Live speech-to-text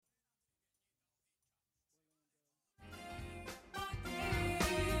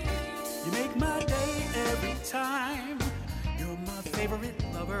favorite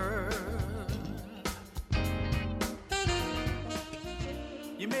lover.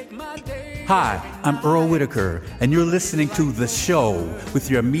 You make my day. Hi, I'm Earl Whitaker, and you're listening to The Show with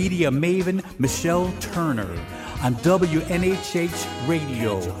your media maven, Michelle Turner, on WNHH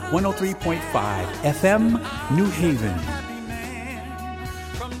Radio, 103.5 FM, New Haven.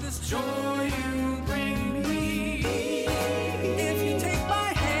 From this joy you bring me. If you take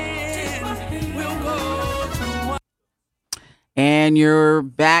my hand, we'll go to. And you're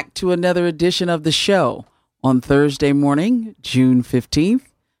back to another edition of The Show on Thursday morning, June 15th,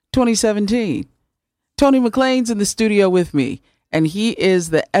 2017. Tony McClean's in the studio with me, and he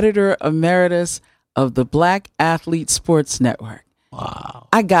is the editor emeritus of the Black Athlete Sports Network. Wow.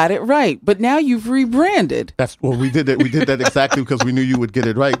 I got it right, but now you've rebranded. We did that. We did that exactly because we knew you would get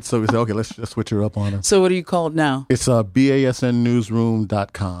it right. So we said, okay, let's just switch her up on her. So what are you called now? It's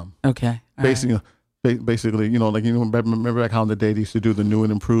BASNnewsroom.com. Okay. Basically, remember back how in the day they used to do the new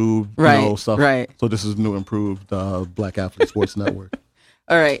and improved stuff? Right. So this is new improved Black Athlete Sports Network.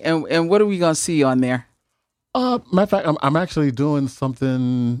 All right. And what are we going to see on there? Matter of fact, I'm actually doing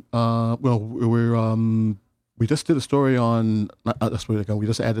something. We just did a story on. We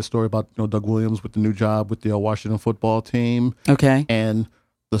just added a story about Doug Williams with the new job with the Washington football team. Okay. And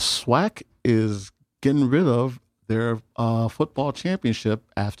the SWAC is getting rid of their football championship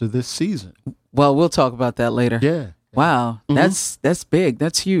after this season. Well, we'll talk about that later. Yeah. Wow. Mm-hmm. That's big.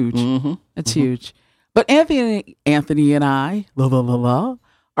 That's huge. Mm-hmm. That's huge. But Anthony and I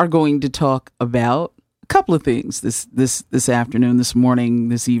are going to talk about a couple of things this afternoon, this morning,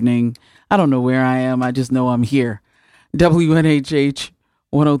 this evening. I don't know where I am. I just know I'm here. WNHH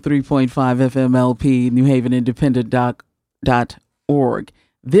 103.5 FM LP, NewHavenIndependent.org.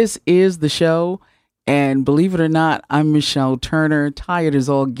 This is The Show. And believe it or not, I'm Michelle Turner. Tired as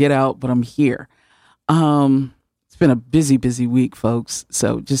all get out, but I'm here. It's been a busy week, folks.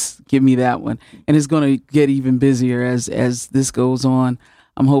 So just give me that one. And it's going to get even busier as this goes on.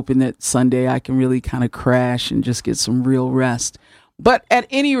 I'm hoping that Sunday I can really kind of crash and just get some real rest. But at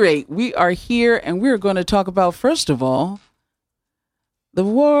any rate, we are here and we're going to talk about, first of all, the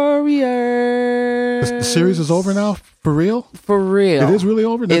Warriors. The series is over now? For real? For real. It is really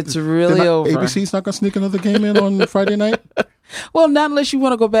over? It's really over. ABC's not going to sneak another game in on Friday night? Well, not unless you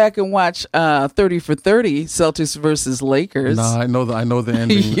want to go back and watch 30 for 30, Celtics versus Lakers. No, I know the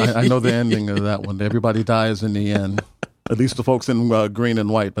ending. I know the ending of that one. Everybody dies in the end. At least the folks in green and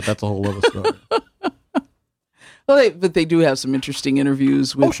white, but that's a whole other story. Well, but they do have some interesting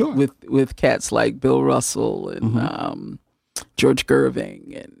interviews with with cats like Bill Russell and George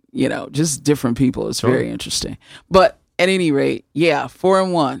Gerving and just different people. It's very interesting. But at any rate,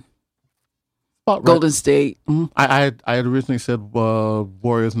 4-1. Right. Golden State. Mm-hmm. I had originally said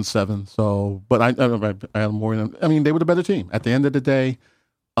Warriors in 7. So, but I had more. I mean, they were the better team at the end of the day.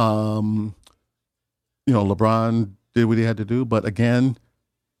 LeBron did what he had to do, but again,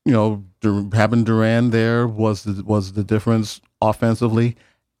 having Durant there was the difference offensively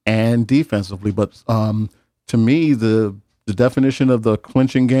and defensively. But to me, the definition of the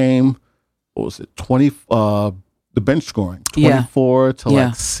clinching game, what was it? 20. The bench scoring, 24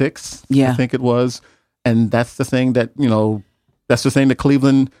 to 6, I think it was. And that's the thing that,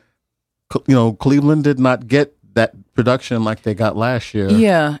 Cleveland did not get that production like they got last year.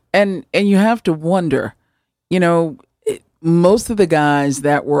 Yeah. And you have to wonder, most of the guys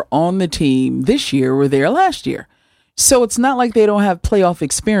that were on the team this year were there last year. So it's not like they don't have playoff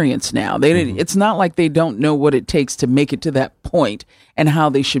experience now. It's not like they don't know what it takes to make it to that point and how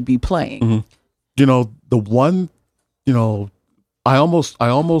they should be playing. Mm-hmm. I almost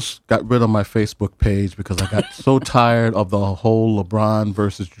got rid of my Facebook page because I got so tired of the whole LeBron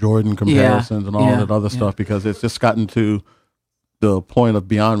versus Jordan comparisons and all that other stuff, because it's just gotten to the point of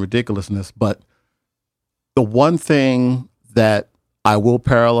beyond ridiculousness. But the one thing that I will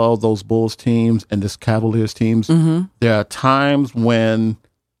parallel those Bulls teams and this Cavaliers teams, there are times when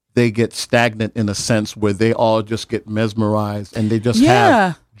they get stagnant in a sense where they all just get mesmerized and they just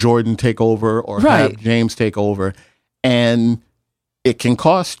have Jordan take over or have James take over. And it can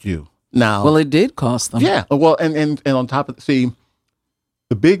cost you. Now, well, it did cost them. Yeah. Well, and on top of the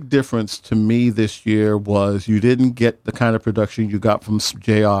big difference to me this year was you didn't get the kind of production you got from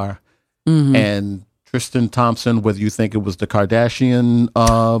JR and Tristan Thompson, whether you think it was the Kardashian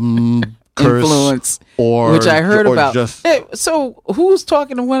curse influence, which I heard about. So who's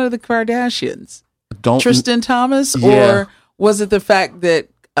talking to one of the Kardashians? Tristan Thomas, or was it the fact that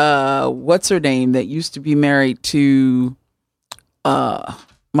what's her name that used to be married to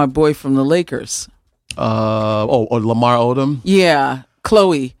my boy from the Lakers? Lamar Odom? Yeah,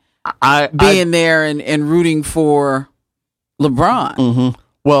 Chloe. Being there and rooting for LeBron. Mm-hmm.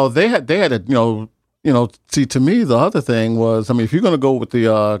 Well, they had a, see, to me, the other thing was, I mean, if you're going to go with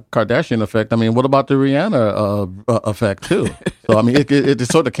the Kardashian effect, I mean, what about the Rihanna effect too? So, I mean,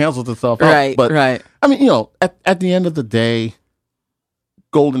 it sort of cancels itself out. Right, but, right. I mean, at the end of the day,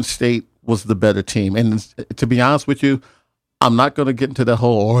 Golden State was the better team. And to be honest with you, I'm not going to get into the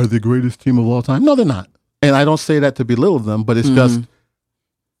whole, are they the greatest team of all time? No, they're not. And I don't say that to belittle them, but it's just,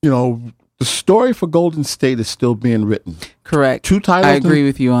 the story for Golden State is still being written. Correct. 2 titles. I agree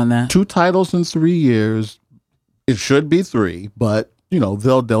with you on that. 2 titles in 3 years. It should be 3, but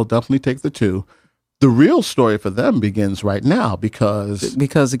they'll definitely take the 2. The real story for them begins right now because of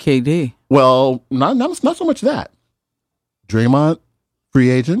KD. Well, not so much that. Draymond, free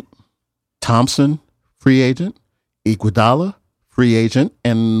agent. Thompson, free agent. Iguodala, free agent,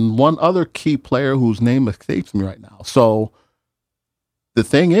 and one other key player whose name escapes me right now. So the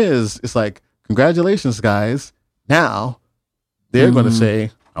thing is, it's like, congratulations, guys. Now they're going to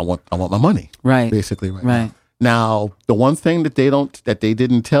say, I want my money. Right. Basically, right. Now, the one thing that they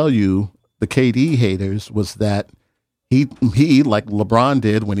didn't tell you, the KD haters, was that he like LeBron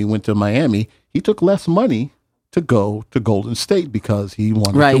did when he went to Miami, he took less money to go to Golden State because he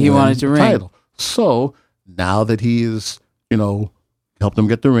wanted to win the title. So now that he's, helped them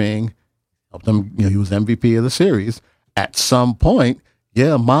get the ring, helped them, he was MVP of the series. At some point,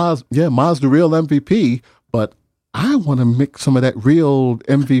 Ma's the real MVP, but I want to make some of that real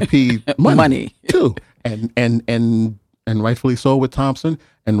MVP money too. And rightfully so with Thompson,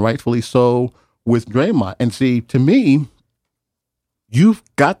 and rightfully so with Draymond. And see, to me, you've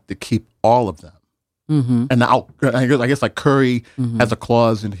got to keep all of them. Mm-hmm. And now, I guess like Curry has a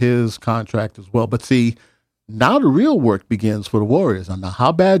clause in his contract as well. But see, now the real work begins for the Warriors. And now,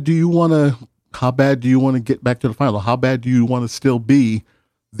 how bad do you want to get back to the final? How bad do you want to still be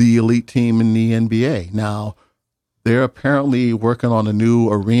the elite team in the NBA? Now, they're apparently working on a new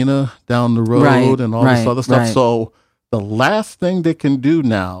arena down the road and all this other stuff. Right. So the last thing they can do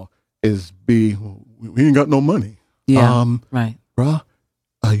now is we ain't got no money. Yeah, bruh.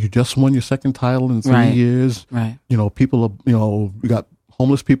 You just won your second title in 3 years. Right. People are, we got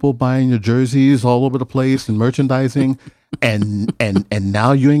homeless people buying your jerseys all over the place and merchandising, and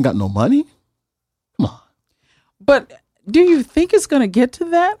now you ain't got no money? Come on. But do you think it's going to get to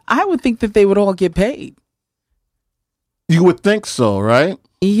that? I would think that they would all get paid. You would think so, right?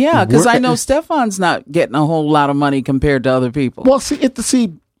 Yeah, because I know Stefan's not getting a whole lot of money compared to other people. Well, see,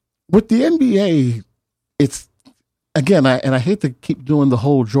 with the NBA, it's, again, I hate to keep doing the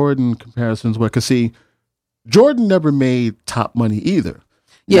whole Jordan comparisons, because see, Jordan never made top money either.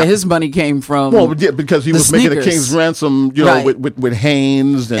 Yeah, his money came from because he was sneakers. making a king's ransom, with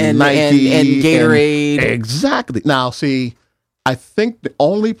Hanes and Nike and Gatorade. Exactly. Now, see, I think the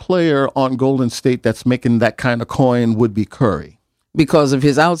only player on Golden State that's making that kind of coin would be Curry. Because of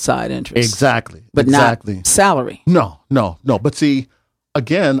his outside interest. Exactly. But not salary. No. But see,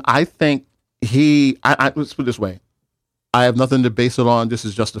 again, I think let's put it this way. I have nothing to base it on. This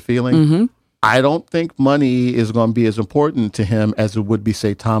is just a feeling. Mm-hmm. I don't think money is going to be as important to him as it would be,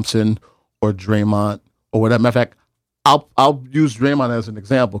 say, Thompson or Draymond or whatever. Matter of fact, I'll use Draymond as an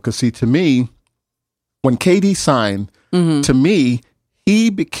example because, see, to me, when KD signed, to me, he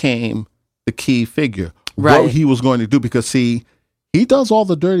became the key figure. Right. What he was going to do, because, see, he does all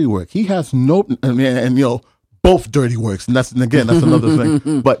the dirty work. He has both dirty works, and that's another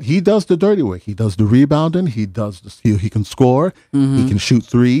thing. But he does the dirty work. He does the rebounding. He can score. He can shoot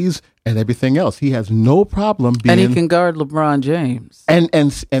threes and everything else. He has no problem being. And he can guard LeBron James.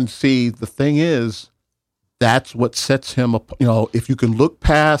 And see, the thing is, that's what sets him up. If you can look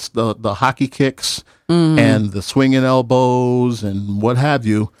past the hockey kicks and the swinging elbows and what have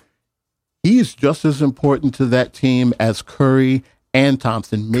you, he's just as important to that team as Curry and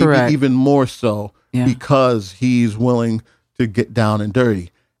Thompson, maybe even more so. Yeah. Because he's willing to get down and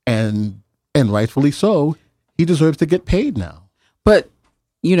dirty, and rightfully so, he deserves to get paid now. But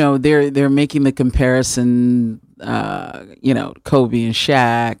they're making the comparison, Kobe and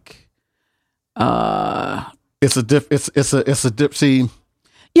Shaq. It's a different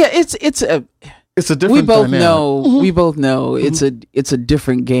we both dynamic. know. We both know it's a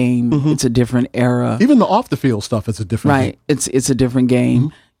different game. It's a different era. Even the off the field stuff is a different game. It's a different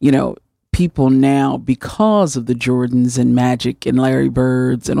game. People now, because of the Jordans and Magic and Larry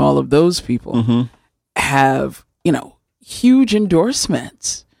Birds and all of those people, have, huge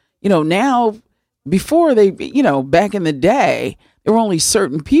endorsements. Now, before they, back in the day, there were only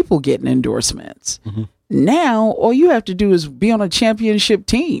certain people getting endorsements. Now, all you have to do is be on a championship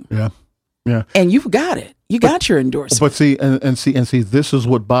team. Yeah. And you've got it. you got your endorsement. But see, and see, this is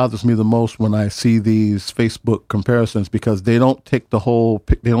what bothers me the most when I see these Facebook comparisons, because they don't take the whole,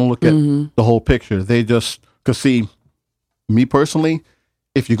 they don't look at the whole picture. They just, because see, me personally,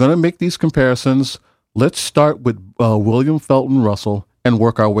 if you're going to make these comparisons, let's start with William Felton Russell and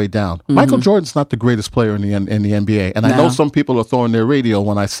work our way down. Michael Jordan's not the greatest player in the NBA, and I know some people are throwing their radio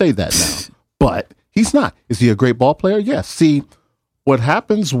when I say that now, but he's not. Is he a great ball player? Yes. See, what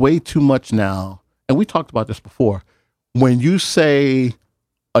happens way too much now, and we talked about this before, when you say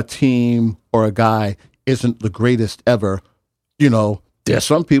a team or a guy isn't the greatest ever, you know, there's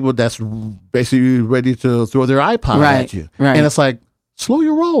some people that's basically ready to throw their iPod at you. Right. And it's like, slow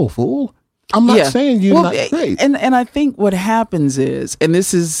your roll, fool. I'm not saying you're not great. And I think what happens is, and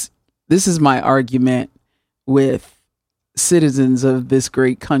this is my argument with citizens of this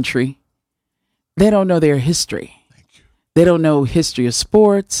great country, they don't know their history. Thank you. They don't know history of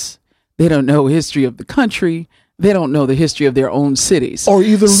sports. They don't know history of the country. They don't know the history of their own cities, or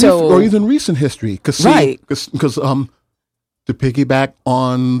even recent history. Because to piggyback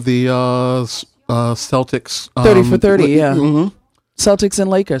on the Celtics, 30 for 30, Celtics and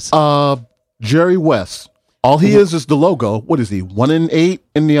Lakers. Jerry West, all he is the logo. What is he? 1-8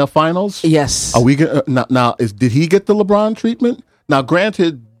 in the finals. Yes. Are we now? Did he get the LeBron treatment? Now,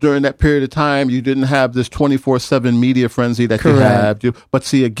 granted, during that period of time, you didn't have this 24/7 media frenzy that you have. But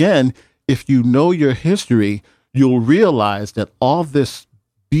see, again, if you know your history, you'll realize that all this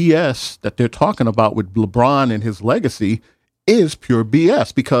BS that they're talking about with LeBron and his legacy is pure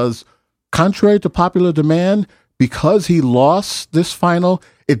BS, because contrary to popular demand, because he lost this final,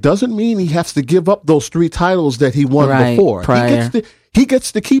 it doesn't mean he has to give up those 3 titles that he won before. He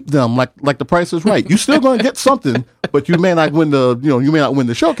gets to keep them, like The Price is Right. You're still going to get something, but you may not win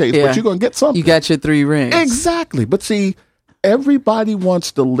the showcase, but you're going to get something. You got your 3 rings. Exactly. But see, everybody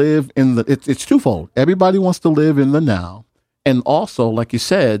wants to live in it's twofold. Everybody wants to live in the now. And also, like you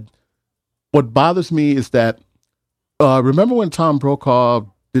said, what bothers me is that, remember when Tom Brokaw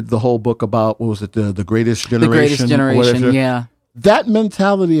did the whole book about, what was it, the Greatest Generation? The Greatest Generation, yeah. That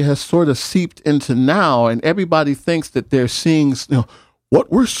mentality has sort of seeped into now, and everybody thinks that they're seeing, what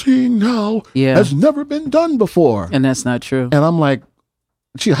we're seeing now has never been done before. And that's not true. And I'm like,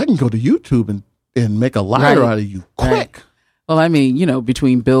 gee, I can go to YouTube and make a liar out of you quick. Right. Well, I mean,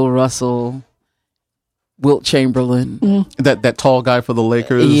 between Bill Russell, Wilt Chamberlain, that tall guy for the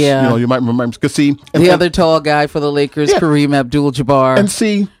Lakers, you might remember. Because see, other tall guy for the Lakers, Kareem Abdul-Jabbar, and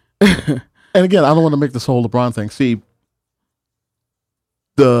see, and again, I don't want to make this whole LeBron thing. See,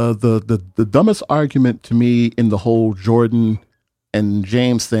 the dumbest argument to me in the whole Jordan and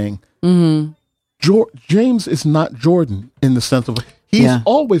James thing, James is not Jordan in the sense of he's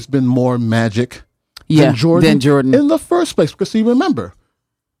always been more magic than Jordan in the first place. Because see, remember,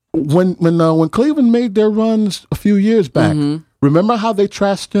 when Cleveland made their runs a few years back, remember how they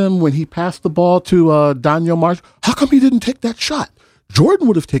trashed him when he passed the ball to Daniel Marsh? How come he didn't take that shot? Jordan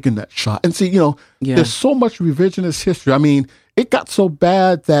would have taken that shot. And see, there's so much revisionist history. I mean, it got so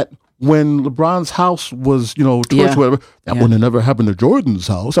bad that when LeBron's house was, torched, whatever, that would have never happened to Jordan's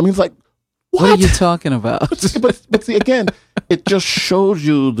house. I mean, it's like, what are you talking about? but see, again, it just shows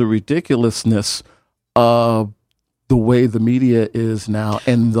you the ridiculousness of the way the media is now,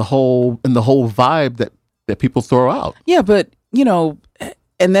 and the whole vibe that people throw out. Yeah, but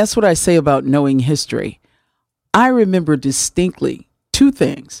and that's what I say about knowing history. I remember distinctly 2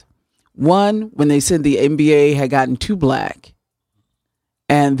 things. One, when they said the NBA had gotten too black,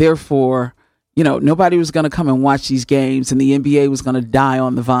 and therefore, nobody was going to come and watch these games, and the NBA was going to die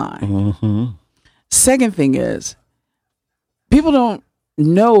on the vine. Second thing is, people don't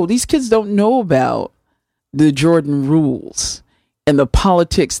know, these kids don't know about the Jordan rules and the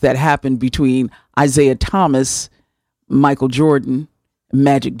politics that happened between Isaiah Thomas, Michael Jordan, and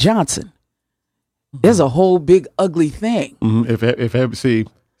Magic Johnson. There's a whole big ugly thing.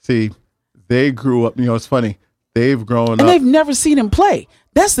 See, they grew up. It's funny. They've grown up, and they've never seen him play.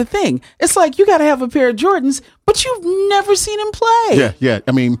 That's the thing. It's like you got to have a pair of Jordans, but you've never seen him play. Yeah.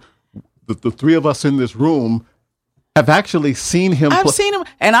 I mean, the 3 of us in this room have actually seen him. I've seen him,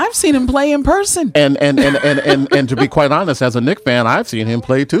 and I've seen him play in person. And to be quite honest, as a Knicks fan, I've seen him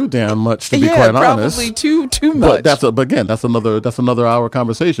play too damn much. To be quite honest, probably too much. But again, that's another hour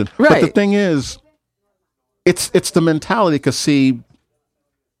conversation. Right. But the thing is, it's the mentality. Because see,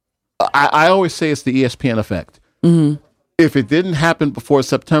 I always say it's the ESPN effect. If it didn't happen before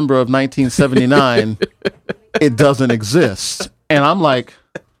September of 1979, it doesn't exist. And I'm like,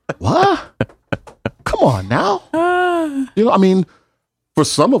 what? Come on now. I mean, for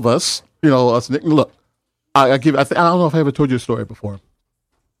some of us, us, look, I don't know if I ever told you a story before,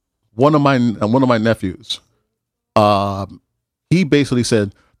 one of my nephews, he basically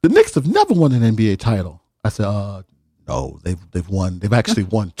said the Knicks have never won an NBA title. I said, no, they've won. They've actually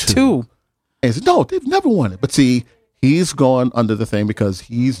won two. And he said, no, they've never won it. But see, he's gone under the thing because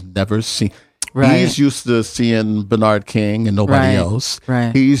he's never seen. Right. He's used to seeing Bernard King and nobody else.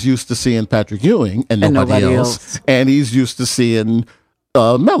 Right. He's used to seeing Patrick Ewing and nobody else. And he's used to seeing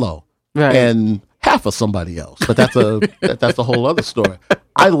Melo and half of somebody else. But that's a whole other story.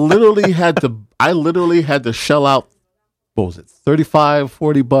 I literally had to shell out, what was it,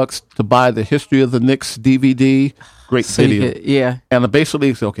 $35-$40 to buy the History of the Knicks DVD. Great video. And I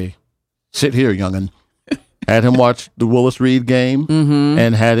basically said, okay, sit here, young'un. Had him watch the Willis Reed game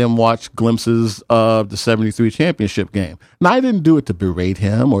and had him watch glimpses of the 73 championship game. Now, I didn't do it to berate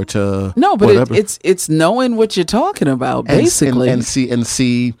him or to no, but it's knowing what you're talking about, basically. And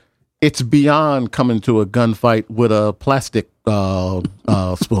see, it's beyond coming to a gunfight with a plastic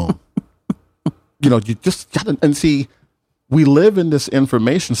spoon. You just got to, and see, we live in this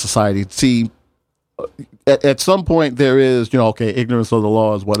information society. See, at some point there is, ignorance of the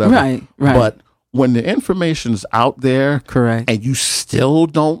laws, whatever. Right. But when the information's out there, correct, and you still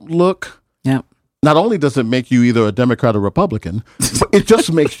don't look, yeah. Not only does it make you either a Democrat or Republican, but it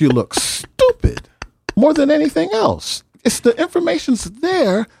just makes you look stupid more than anything else. It's the information's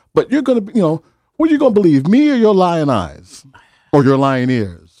there, but you're gonna, what are you gonna believe, me or your lying eyes, or your lying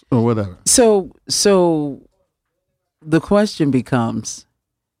ears, or whatever? So the question becomes,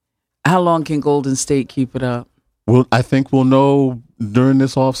 how long can Golden State keep it up? Well, I think we'll know during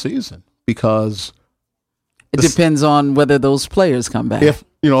this off season. Because it depends on whether those players come back. If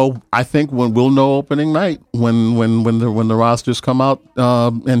I think when we'll know opening night when the rosters come out.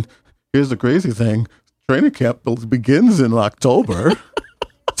 And here's the crazy thing: training camp begins in October.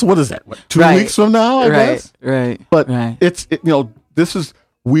 So what is that? 2 weeks from now? I guess. Right. But this is,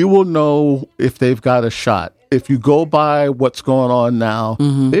 we will know if they've got a shot. If you go by what's going on now,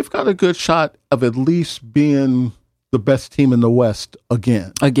 they've got a good shot of at least being the best team in the West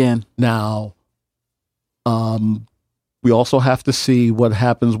again. Now, we also have to see what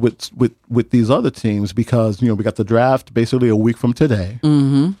happens with these other teams because, we got the draft basically a week from today.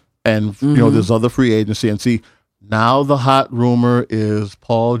 And, there's other free agency. And see, now the hot rumor is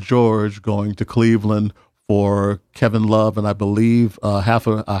Paul George going to Cleveland for Kevin Love and I believe half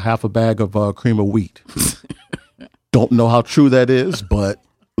a bag of cream of wheat. Don't know how true that is, but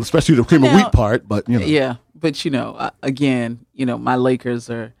especially the cream of wheat part, but, Yeah. But, again, my Lakers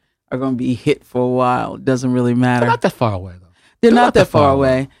are going to be hit for a while. It doesn't really matter. They're not that far away, though. They're not that far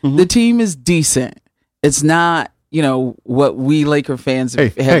away. Mm-hmm. The team is decent. It's not, what we Laker fans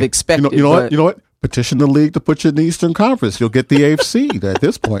have expected. You know what? Petition the league to put you in the Eastern Conference. You'll get the eighth seed at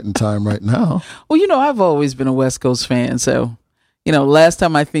this point in time right now. Well, I've always been a West Coast fan. So, last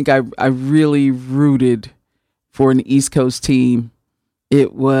time I think I really rooted for an East Coast team,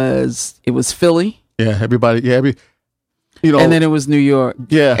 it was Philly. Yeah, everybody. Yeah, and then it was New York.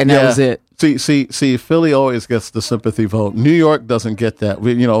 Yeah, and that was it. See, Philly always gets the sympathy vote. New York doesn't get that.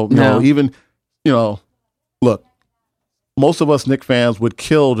 Look, most of us Knicks fans would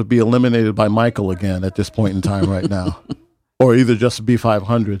kill to be eliminated by Michael again at this point in time right now, or either just be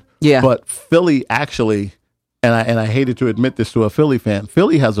 500. Yeah, but Philly actually, and I hated to admit this to a Philly fan,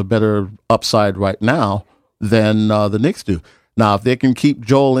 Philly has a better upside right now than the Knicks do. Now, if they can keep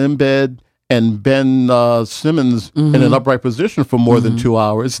Joel Embiid and Ben Simmons in an upright position for more than 2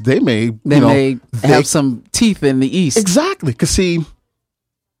 hours, they may have some teeth in the East. Exactly, because see,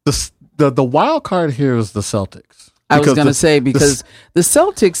 the wild card here is the Celtics. I was going to say because the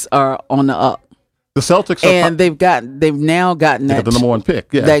Celtics are on the up. The Celtics are, and they've now gotten the number one pick.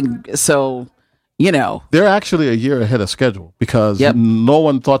 Yeah, they're actually a year ahead of schedule because no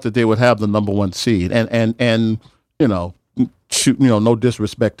one thought that they would have the number one seed, and no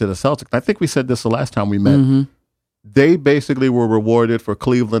disrespect to the Celtics. I think we said this the last time we met. They basically were rewarded for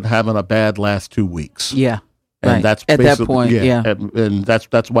Cleveland having a bad last 2 weeks. Yeah, and that's at that point. And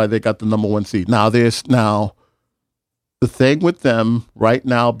that's why they got the number one seed. Now the thing with them right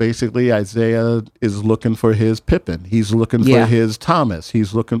now, basically, Isaiah is looking for his Pippen. He's looking for his Thomas.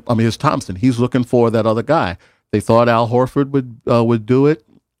 His Thompson. He's looking for that other guy. They thought Al Horford would do it.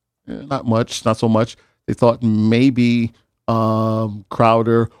 Not so much. They thought maybe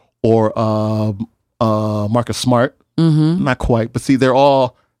Crowder or Marcus Smart. Not quite. But see, they're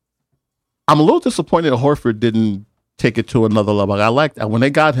all. I'm a little disappointed that Horford didn't take it to another level. I liked that. When they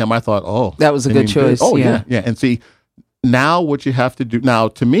got him, I thought, oh. That was a good choice. Oh, yeah. And see, now what you have to do. Now,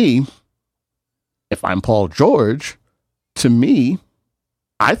 to me, if I'm Paul George, to me,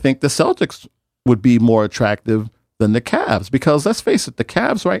 I think the Celtics would be more attractive than the Cavs. Because let's face it, the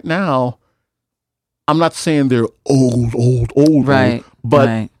Cavs right now, I'm not saying they're old, right?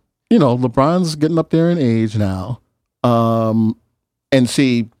 But LeBron's getting up there in age now. And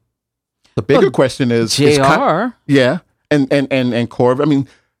see, the bigger question is JR. And Corv. I mean,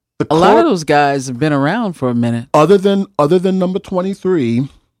 a lot of those guys have been around for a minute. Other than number 23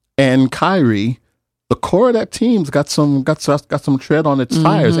 and Kyrie, the core of that team's got some tread on its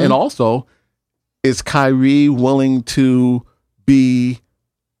tires. And also, is Kyrie willing to be,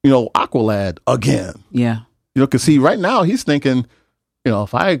 Aqualad again? Yeah. Because see, right now he's thinking,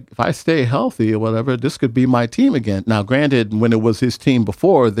 if I stay healthy or whatever, this could be my team again. Now, granted, when it was his team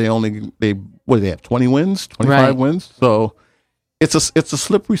before, they have 20 wins, 25 wins. So it's a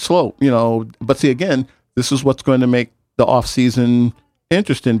slippery slope, But see, again, this is what's going to make the offseason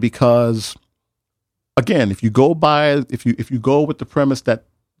interesting because, again, if you go with the premise that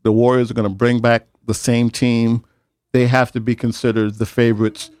the Warriors are going to bring back the same team, they have to be considered the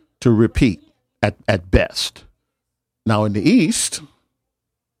favorites to repeat at best. Now in the East,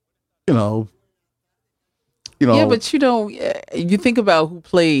 yeah, but you think about who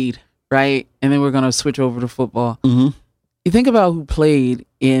played, right? And then we're going to switch over to football. Mm-hmm. You think about who played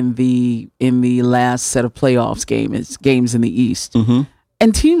in the last set of playoffs games in the East. Mm-hmm.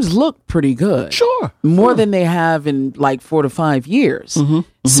 And teams look pretty good. Sure. More than they have in like 4 to 5 years. Mm-hmm.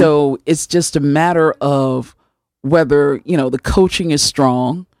 Mm-hmm. So it's just a matter of whether, the coaching is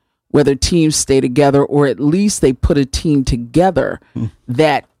strong, whether teams stay together, or at least they put a team together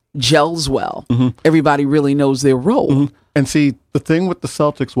that gels well. Mm-hmm. Everybody really knows their role. Mm-hmm. And see, the thing with the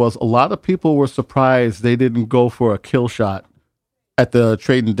Celtics was a lot of people were surprised they didn't go for a kill shot at the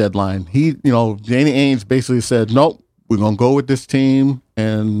trading deadline. Danny Ainge basically said, nope, we're going to go with this team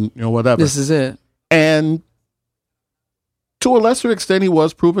and, whatever. This is it. And to a lesser extent, he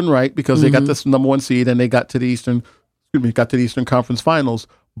was proven right because they got this number 1 seed and they got to the Eastern Conference Finals.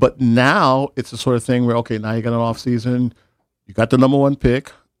 But now it's the sort of thing where, okay, now you got an off season, you got the number 1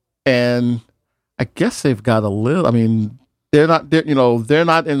 pick, and I guess they've got a little. I mean, they're not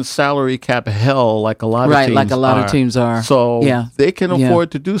in salary cap hell like a lot of teams are. Right, like a lot of teams are. So they can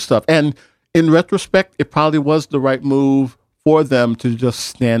afford to do stuff. And in retrospect, it probably was the right move for them to just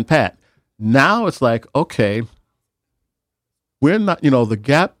stand pat. Now it's like, okay, we're not, the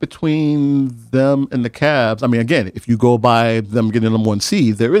gap between them and the Cavs. I mean, again, if you go by them getting number 1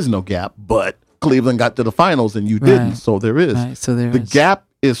 seed, there is no gap, but Cleveland got to the finals and you didn't. So there is. Right, so there the is. Gap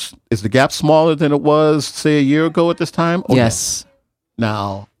is the gap smaller than it was, say, a year ago at this time? Okay. Yes.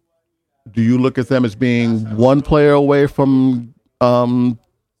 Now, do you look at them as being one player away from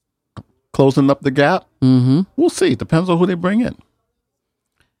closing up the gap? Mm-hmm. We'll see. Depends on who they bring in.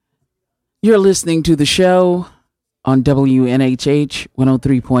 You're listening to the show on WNHH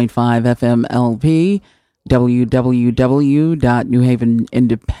 103.5 FM LP,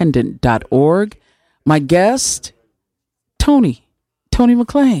 www.newhavenindependent.org. My guest, Tony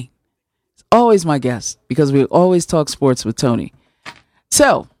McClean. It's always my guest because we always talk sports with Tony.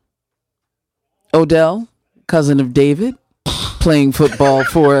 So, Odell, cousin of David, playing football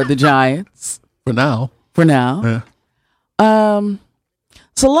for the Giants. For now. Yeah.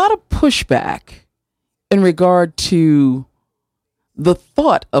 It's a lot of pushback in regard to the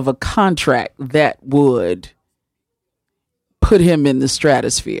thought of a contract that would put him in the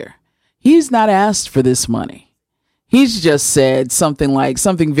stratosphere. He's not asked for this money. He's just said something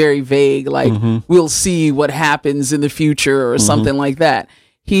very vague, like we'll see what happens in the future or something like that.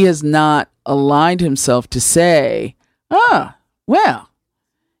 He has not aligned himself to say, well,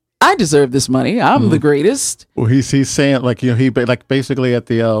 I deserve this money. I'm the greatest. Well, he's saying he basically at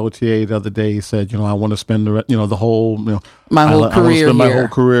the OTA the other day he said, I want to spend the whole my whole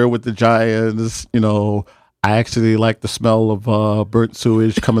career with the Giants. I actually like the smell of burnt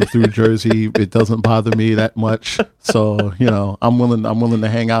sewage coming through Jersey. It doesn't bother me that much. So I'm willing to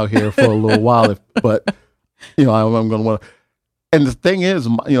hang out here for a little while. I'm going to want to. And the thing is,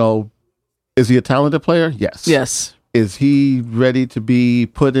 is he a talented player? Yes. Yes. Is he ready to be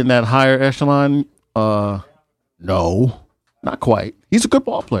put in that higher echelon? No, not quite. He's a good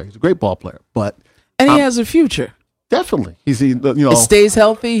ball player. He's a great ball player, and he has a future. Definitely, he stays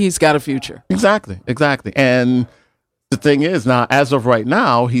healthy. He's got a future. Exactly. And the thing is, now as of right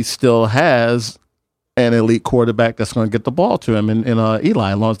now, he still has an elite quarterback that's going to get the ball to him in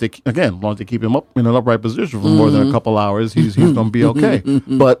Eli. As long as they keep him up in an upright position for more than a couple hours, he's going to be okay.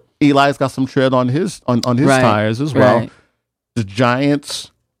 But Eli's got some tread on his tires as well. Right. The Giants,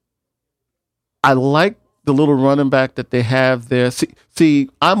 I like the little running back that they have there. See,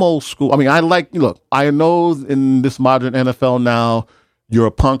 I'm old school. I mean, I know in this modern NFL now, you're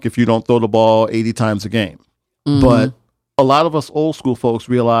a punk if you don't throw the ball 80 times a game. But a lot of us old school folks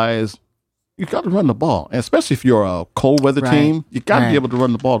realize you got to run the ball, and especially if you're a cold weather team, you got to be able to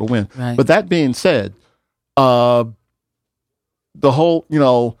run the ball to win. Right. But that being said, the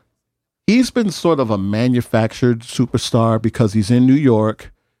whole, he's been sort of a manufactured superstar because he's in New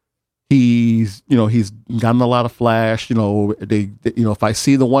York. He's gotten a lot of flash. If I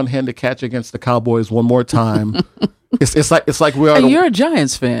see the one-handed catch against the Cowboys one more time, it's like we are. Hey, you're a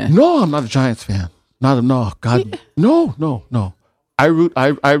Giants fan. No, I'm not a Giants fan. No, God, no. I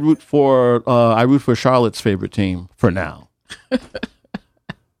root for Charlotte's favorite team for now.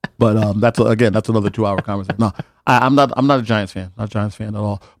 But that's another 2-hour conversation. No, I'm not a Giants fan. Not a Giants fan at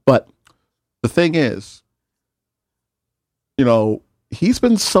all. But the thing is, he's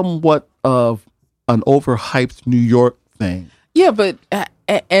been somewhat of an overhyped New York thing. Yeah, but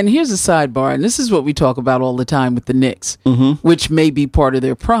and here's a sidebar, and this is what we talk about all the time with the Knicks, which may be part of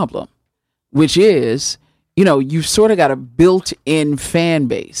their problem, which is, you've sort of got a built-in fan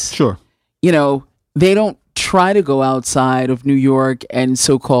base. Sure. They don't try to go outside of New York and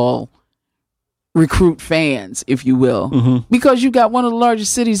so-called recruit fans, if you will, because you got one of the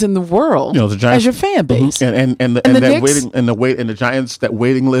largest cities in the world the Giants, as your fan base, and the Giants, that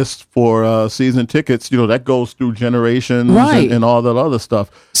waiting list for season tickets, that goes through generations, right, and all that other stuff.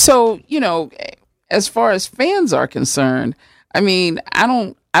 So as far as fans are concerned, I mean, I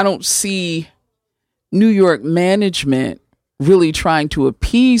don't see New York management really trying to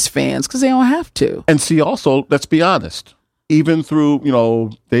appease fans because they don't have to. And see, also, let's be honest, even through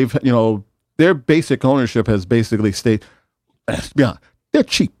they've their basic ownership has basically stayed. Let's be honest, they're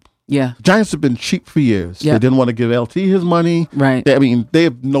cheap. Yeah, the Giants have been cheap for years. Yeah. They didn't want to give LT his money. Right. They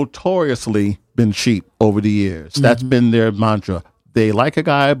have notoriously been cheap over the years. That's been their mantra. They like a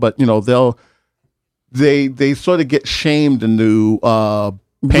guy, but they sort of get shamed into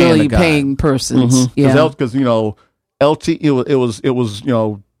paying persons. Yeah, because LT it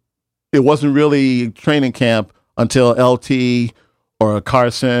wasn't really training camp until LT or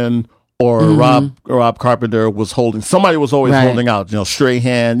Carson or Rob Carpenter was holding. Somebody was always holding out.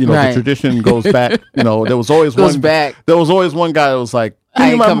 Strahan. The tradition goes back. There was always There was always one guy that was like,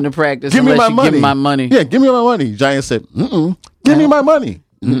 I ain't coming to practice give me unless my money. Give me my money. Yeah, give me my money. Giants said, give me my money.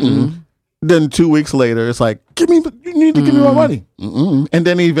 Then 2 weeks later, it's like, you need to give me my money. And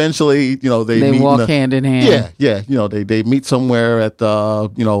then eventually, they meet walk hand in hand. Yeah. They meet somewhere at a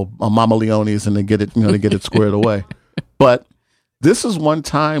Mama Leone's and they get it, they get it squared away. But this is one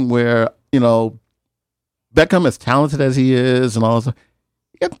time where, Beckham, as talented as he is and all this,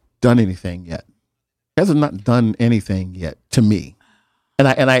 he hasn't done anything yet. He hasn't not done anything yet to me.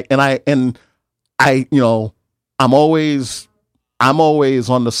 I'm always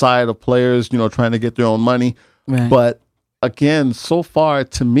on the side of players, trying to get their own money. Right. But again, so far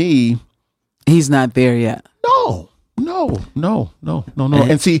to me, he's not there yet. No.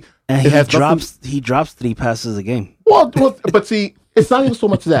 And see, he drops 3 passes a game. Well, but see, it's not even so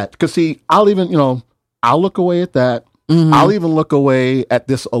much that, because see, I'll look away at that. I'll even look away at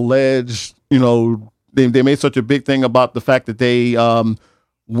this alleged, they made such a big thing about the fact that they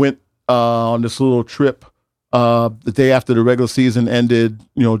went on this little trip the day after the regular season ended,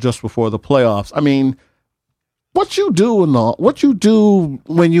 just before the playoffs. I mean, what you do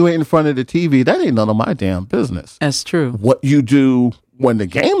when you ain't in front of the TV, that ain't none of my damn business. That's true. What you do when the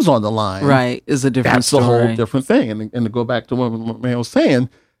game's on the line, right, is a different story. That's a whole different thing. And to go back to what my man was saying,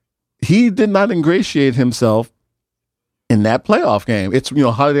 he did not ingratiate himself in that playoff game. It's,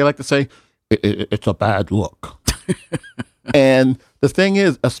 how do they like to say, it's a bad look. And the thing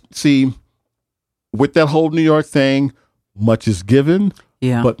is, see, with that whole New York thing, much is given,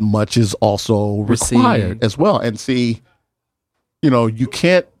 but much is also required as well. And see, you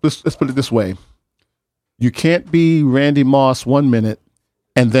can't, let's put it this way. You can't be Randy Moss 1 minute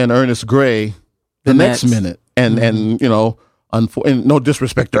and then Ernest Gray the next minute. And no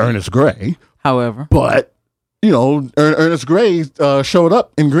disrespect to Ernest Gray. However. But, Ernest Gray showed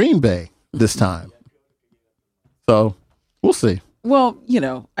up in Green Bay this time. So we'll see. Well,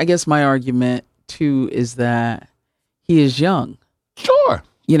 I guess my argument too is that he is young. Sure.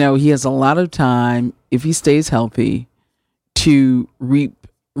 He has a lot of time, if he stays healthy, to reap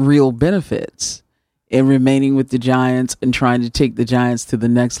real benefits in remaining with the Giants and trying to take the Giants to the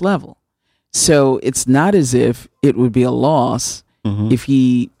next level. So it's not as if it would be a loss if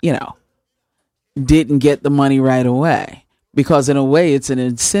he, didn't get the money right away, because in a way it's an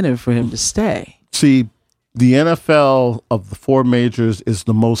incentive for him to stay. See, the NFL of the 4 majors is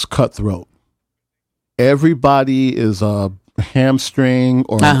the most cutthroat. Everybody is a hamstring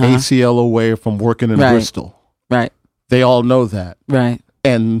or an ACL away from working in Bristol. Right. They all know that. Right.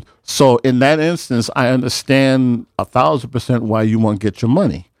 And so in that instance, I understand 1,000% why you want to get your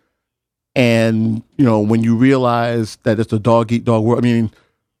money. And, when you realize that it's a dog eat dog world, I mean,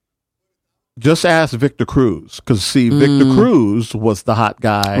 just ask Victor Cruz, because Victor Cruz was the hot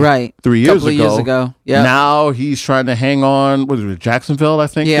guy 3 years Couple of years ago. Yep. Now he's trying to hang on. What is it, Jacksonville? I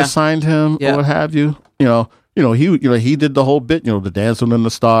think just signed him or what have you. He did the whole bit. The Dancing in the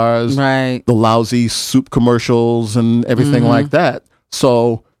Stars, right? The lousy soup commercials and everything like that.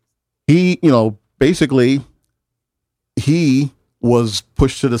 So he, basically, he was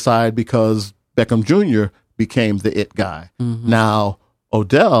pushed to the side because Beckham Jr. became the it guy. Now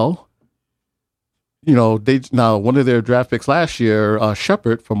Odell. One of their draft picks last year,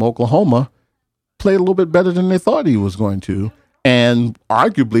 Shepard from Oklahoma, played a little bit better than they thought he was going to, and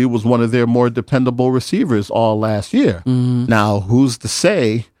arguably was one of their more dependable receivers all last year. Now, who's to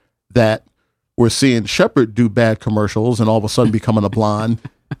say that we're seeing Shepard do bad commercials and all of a sudden becoming a blonde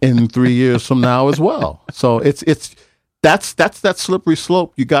in 3 years from now as well? So that's that slippery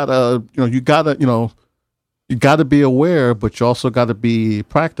slope. You gotta be aware, but you also gotta be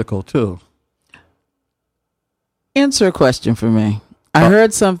practical too. Answer a question for me. I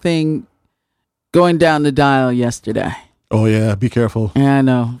heard something going down the dial yesterday. Oh, yeah. Be careful. Yeah, I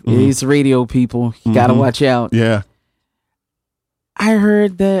know. These radio people, you got to watch out. Yeah. I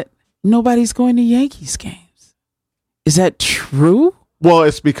heard that nobody's going to Yankees games. Is that true? Well,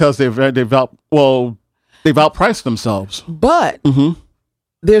 it's because they've outpriced themselves. But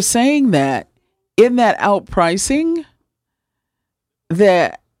they're saying that in that outpricing,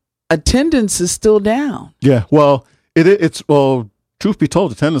 that attendance is still down. Yeah, well, it's truth be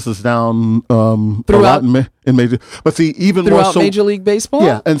told, attendance is down throughout a lot in major. But see, even more so, Major League Baseball.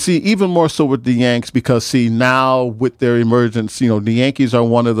 Yeah, and see, even more so with the Yanks, because now with their emergence, the Yankees are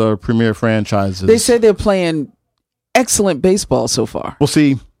one of the premier franchises. They say they're playing excellent baseball so far. Well,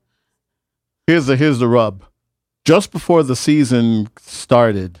 see, here's the rub. Just before the season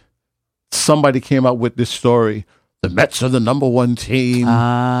started, somebody came out with this story. The Mets are the number one team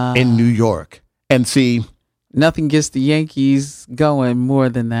in New York. And see, nothing gets the Yankees going more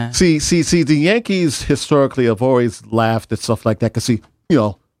than that. See, the Yankees historically have always laughed at stuff like that. Because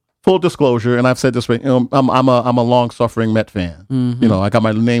full disclosure, and I've said this way, I'm a long-suffering Met fan. I got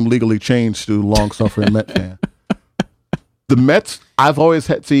my name legally changed to long-suffering Met fan. The Mets, I've always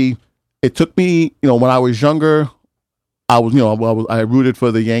had. See, it took me, when I was younger, I rooted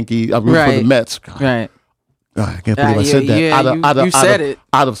for the Yankees. I rooted for the Mets. God. Right. God, I can't believe I said that. You said it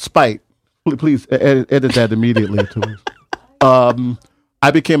out of spite. Please edit that immediately to us.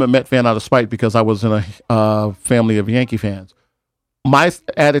 I became a Met fan out of spite because I was in a family of Yankee fans. My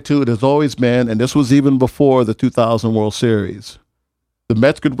attitude has always been, and this was even before the 2000 World Series, the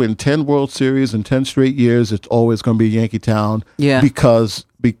Mets could win 10 World Series in 10 straight years. It's always going to be Yankee Town because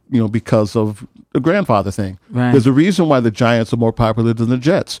of the grandfather thing. Right. There's a reason why the Giants are more popular than the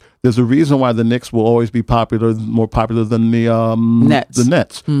Jets. There's a reason why the Knicks will always be more popular than the Nets. The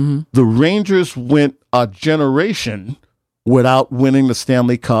Nets. The Rangers went a generation without winning the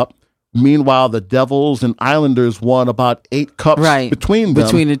Stanley Cup. Meanwhile, the Devils and Islanders won about 8 cups between them.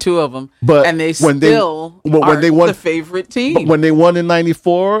 Between the two of them. But and they when they won, the favorite team. But when they won in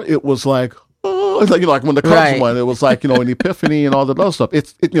 94, it was like, it's like when the Cubs won, it was like, an epiphany and all that other stuff.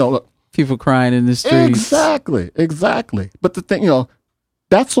 People crying in the streets. Exactly. But the thing,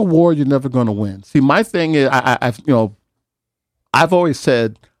 that's a war you're never going to win. See, my thing is, I've always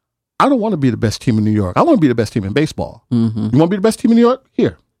said, I don't want to be the best team in New York. I want to be the best team in baseball. You want to be the best team in New York?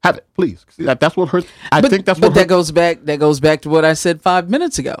 Here, have it, please. See, that's what hurts. That goes back to what I said 5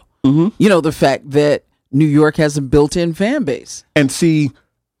 minutes ago. The fact that New York has a built-in fan base. And see,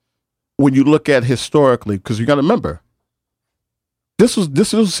 when you look at historically, because you got to remember, this was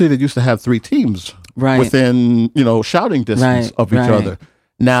a city that used to have 3 teams within shouting distance of each other.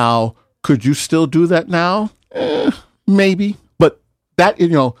 Now, could you still do that now? Maybe, but that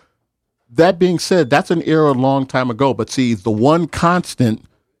being said, that's an era a long time ago. But see, the one constant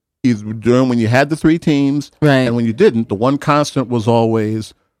is during when you had the 3 teams, and when you didn't, the one constant was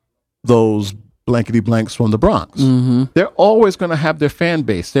always those blankety blanks from the Bronx. They're always going to have their fan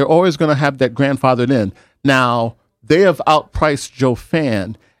base. They're always going to have that grandfathered in. Now, they have outpriced Joe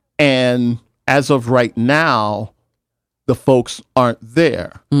Fan, and as of right now, the folks aren't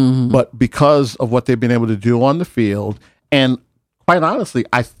there. But because of what they've been able to do on the field, and quite honestly,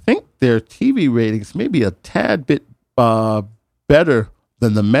 I think their TV ratings may be a tad bit better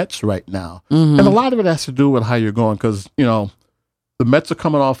than the Mets right now. And a lot of it has to do with how you're going, because, the Mets are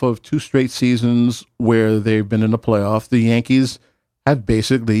coming off of 2 straight seasons where they've been in the playoffs. The Yankees have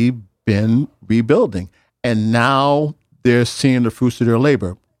basically been rebuilding. And now they're seeing the fruits of their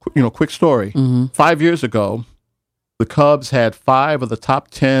labor. Quick story. 5 years ago, the Cubs had 5 of the top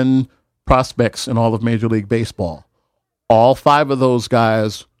 10 prospects in all of Major League Baseball. All 5 of those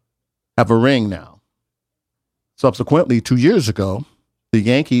guys have a ring now. Subsequently, 2 years ago, the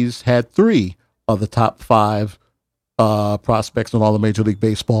Yankees had 3 of the top 5 prospects in all of Major League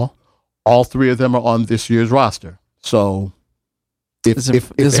Baseball. All 3 of them are on this year's roster. So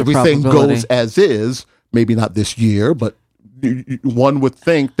if everything goes as is, maybe not this year, but one would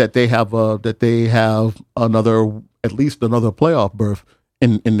think that they have at least another playoff berth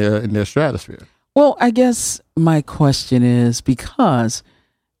in their stratosphere. Well, I guess my question is because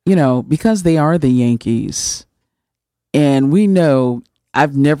they are the Yankees, and we know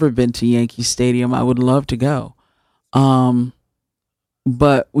I've never been to Yankee Stadium. I would love to go.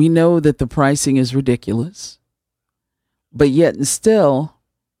 But we know that the pricing is ridiculous. But yet and still,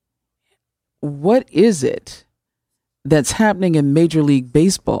 what is it that's happening in Major League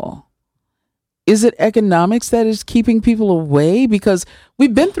Baseball? Is it economics that is keeping people away? Because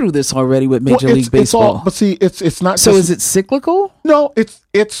we've been through this already with Major League Baseball. But see, it's not. So is it cyclical? No, it's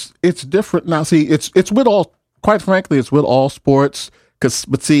different now. See, it's with all. Quite frankly, it's with all sports.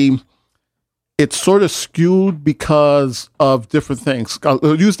 But see, it's sort of skewed because of different things.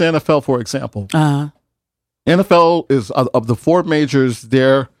 I'll use the NFL for example. NFL is of the 4 majors.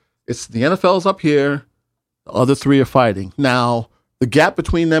 It's the NFL's up here. The other 3 are fighting now. The gap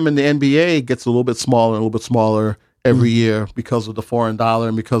between them and the NBA gets a little bit smaller every year because of the foreign dollar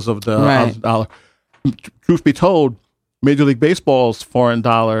and because of the Aussie dollar. Truth be told, Major League Baseball's foreign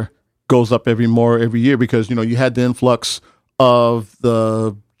dollar goes up every year because you had the influx of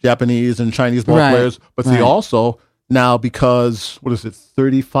the Japanese and Chinese ball players, but they also now, because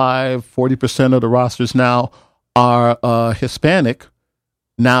 35-40% of the rosters now are Hispanic.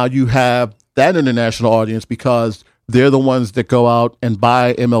 Now you have that international audience because they're the ones that go out and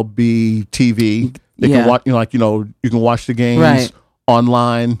buy MLB TV. They can watch, you can watch the games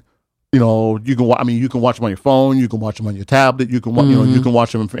online. You can watch them on your phone. You can watch them on your tablet. You can you can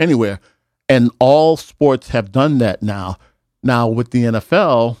watch them from anywhere. And all sports have done that now. Now with the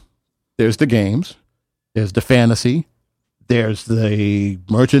NFL, there's the games, there's the fantasy, there's the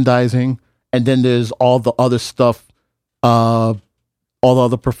merchandising, and then there's all the other stuff, all the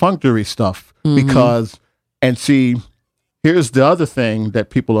other perfunctory stuff. Because, and see, here's the other thing that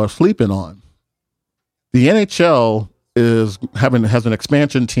people are sleeping on. The NHL has an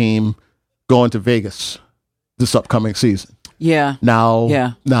expansion team going to Vegas this upcoming season. Yeah.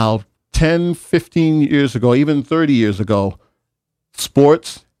 Now 10, 15 years ago, even 30 years ago,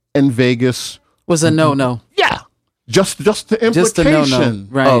 sports in Vegas was a no-no. Yeah. Just the implication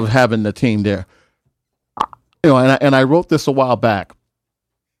of having the team there. And I wrote this a while back.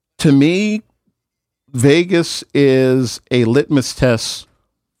 To me, Vegas is a litmus test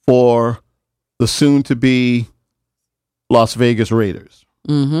for the soon-to-be Las Vegas Raiders.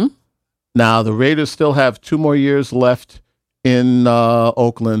 Now, the Raiders still have 2 more years left in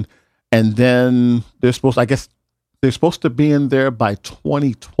Oakland, and then they're supposed to be in there by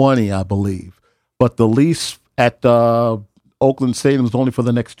 2020, I believe. But the lease at Oakland Stadium is only for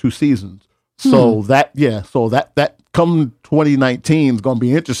the next 2 seasons. So that come 2019 is going to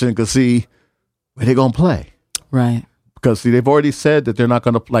be interesting to see where they're going to play. Right. Because they've already said that they're not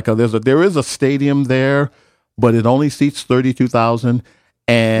going to there is a stadium there, but it only seats 32,000.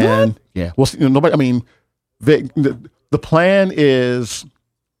 And nobody. I mean, the plan is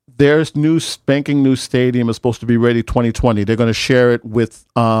their spanking new stadium is supposed to be ready 2020. They're going to share it with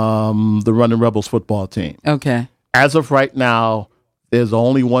the Running Rebels football team. Okay. As of right now, there's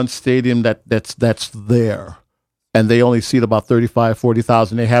only one stadium that's there, and they only seat about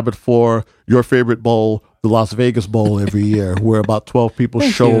 40,000. They have it for your favorite bowl, the Las Vegas Bowl, every year, where about 12 people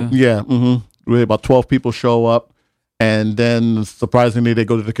show. Yeah, where about 12 people show up. And then, surprisingly, they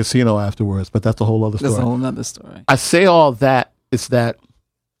go to the casino afterwards. But that's a whole other story. That's a whole other story. I say all that is that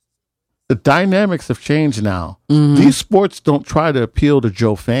the dynamics have changed now. These sports don't try to appeal to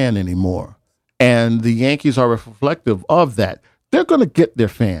Joe Fan anymore. And the Yankees are reflective of that. They're going to get their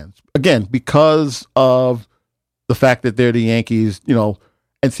fans. Again, because of the fact that they're the Yankees,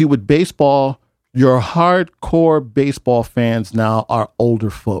 And see, with baseball, your hardcore baseball fans now are older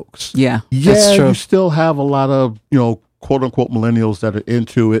folks. Yeah, that's true. You still have a lot of, quote unquote millennials that are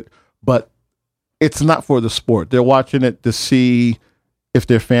into it, but it's not for the sport. They're watching it to see if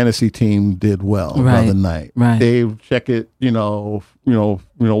their fantasy team did well the other night. Right. They check it,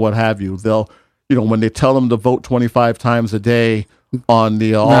 what have you. They'll, when they tell them to vote 25 times a day on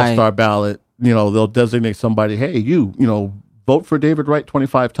the All-Star ballot, they'll designate somebody, hey, vote for David Wright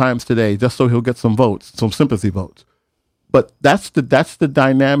 25 times today just so he'll get some votes, some sympathy votes. But that's the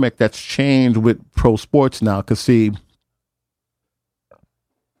dynamic that's changed with pro sports now. Because see,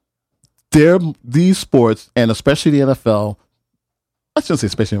 these sports, and especially the NFL, I shouldn't say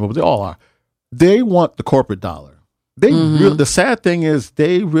especially, but they all are. They want the corporate dollar. The sad thing is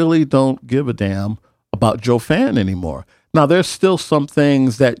they really don't give a damn about Joe Fan anymore. Now there's still some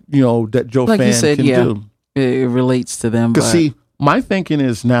things that that Joe like Fan you said, can do. It relates to them. Because see, my thinking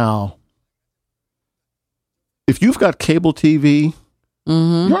is now, if you've got cable TV,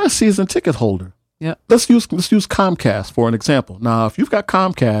 you're a season ticket holder. Yeah. Let's use Comcast for an example. Now, if you've got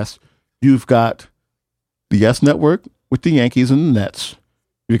Comcast, you've got the YES Network with the Yankees and the Nets.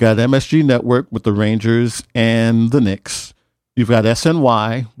 You've got MSG Network with the Rangers and the Knicks. You've got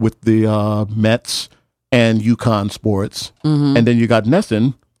SNY with the Mets and UConn Sports. And then you got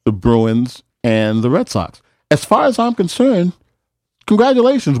NESN, the Bruins, and the Red Sox. As far as I'm concerned,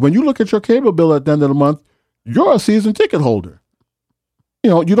 congratulations. When you look at your cable bill at the end of the month, you're a season ticket holder.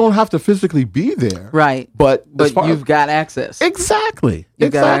 You don't have to physically be there. Right. But you've got access. Exactly.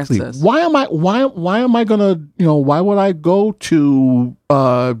 You've got access. Why am I gonna, why would I go to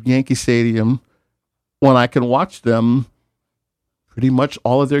Yankee Stadium when I can watch them pretty much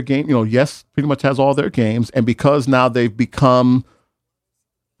all of their games? YES pretty much has all their games, and because now they've become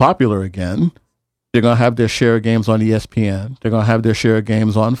popular again, they're going to have their share of games on ESPN. They're going to have their share of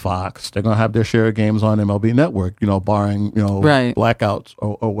games on Fox. They're going to have their share of games on MLB Network, barring, right. blackouts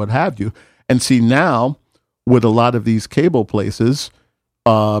or what have you. And see, now with a lot of these cable places,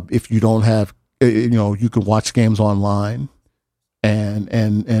 if you don't have, you can watch games online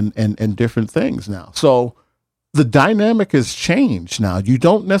and different things now. So the dynamic has changed now. You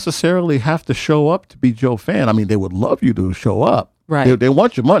don't necessarily have to show up to be Joe Fan. I mean, they would love you to show up. Right. They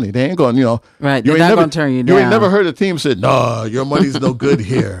want your money. They ain't going, Right. They're not going to turn you down. You ain't never heard a team say, no, your money's no good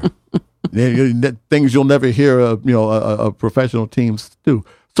here. Things you'll never hear a professional teams do.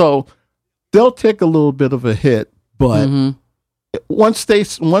 So they'll take a little bit of a hit, but once they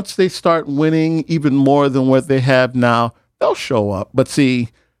start winning even more than what they have now, they'll show up. But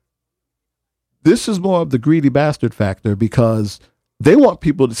see, this is more of the greedy bastard factor, because they want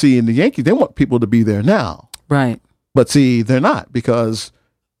people to see in the Yankees, they want people to be there now. Right. But see, they're not, because,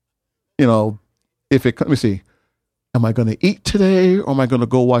 let me see, am I going to eat today or am I going to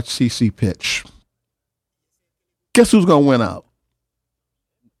go watch CC pitch? Guess who's going to win out?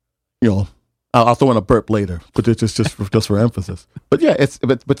 I'll throw in a burp later, but it's just for emphasis. But yeah,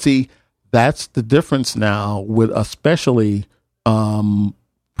 but see, that's the difference now with especially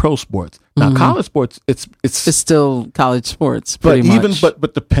pro sports. Now, college sports, it's still college sports, but pretty much.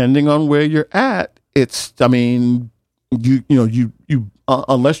 But depending on where you're at, you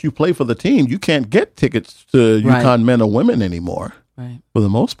unless you play for the team, you can't get tickets to UConn men or women anymore. Right. For the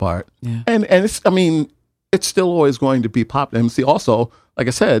most part. Yeah. And it's still always going to be popular. And see, also, like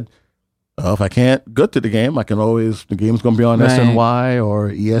I said, if I can't go to the game, the game's going to be on SNY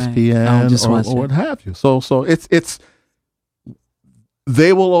or ESPN or what have you. So it's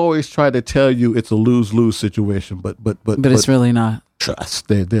they will always try to tell you it's a lose-lose situation, but it's really not. Trust.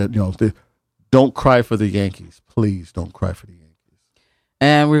 They don't cry for the Yankees. Please don't cry for the Yankees.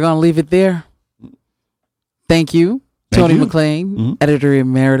 And we're going to leave it there. Thank you, Tony McClean, editor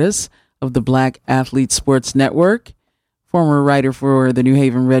emeritus of the Black Athlete Sports Network, former writer for the New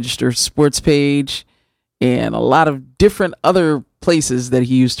Haven Register sports page, and a lot of different other places that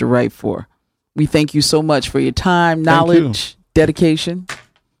he used to write for. We thank you so much for your time, knowledge, dedication.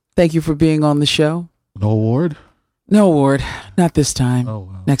 Thank you for being on the show. No award? No award. Not this time. Oh,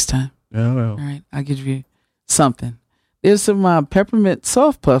 wow. Next time. Yeah, well. All right. I'll give you something. There's some peppermint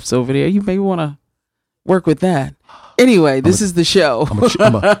soft puffs over there. You may want to work with that. Anyway, this is the show.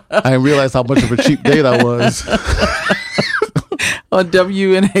 I didn't realize how much of a cheap date I was. On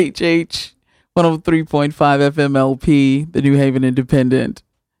WNHH 103.5 FMLP, the New Haven Independent.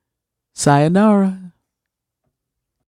 Sayonara.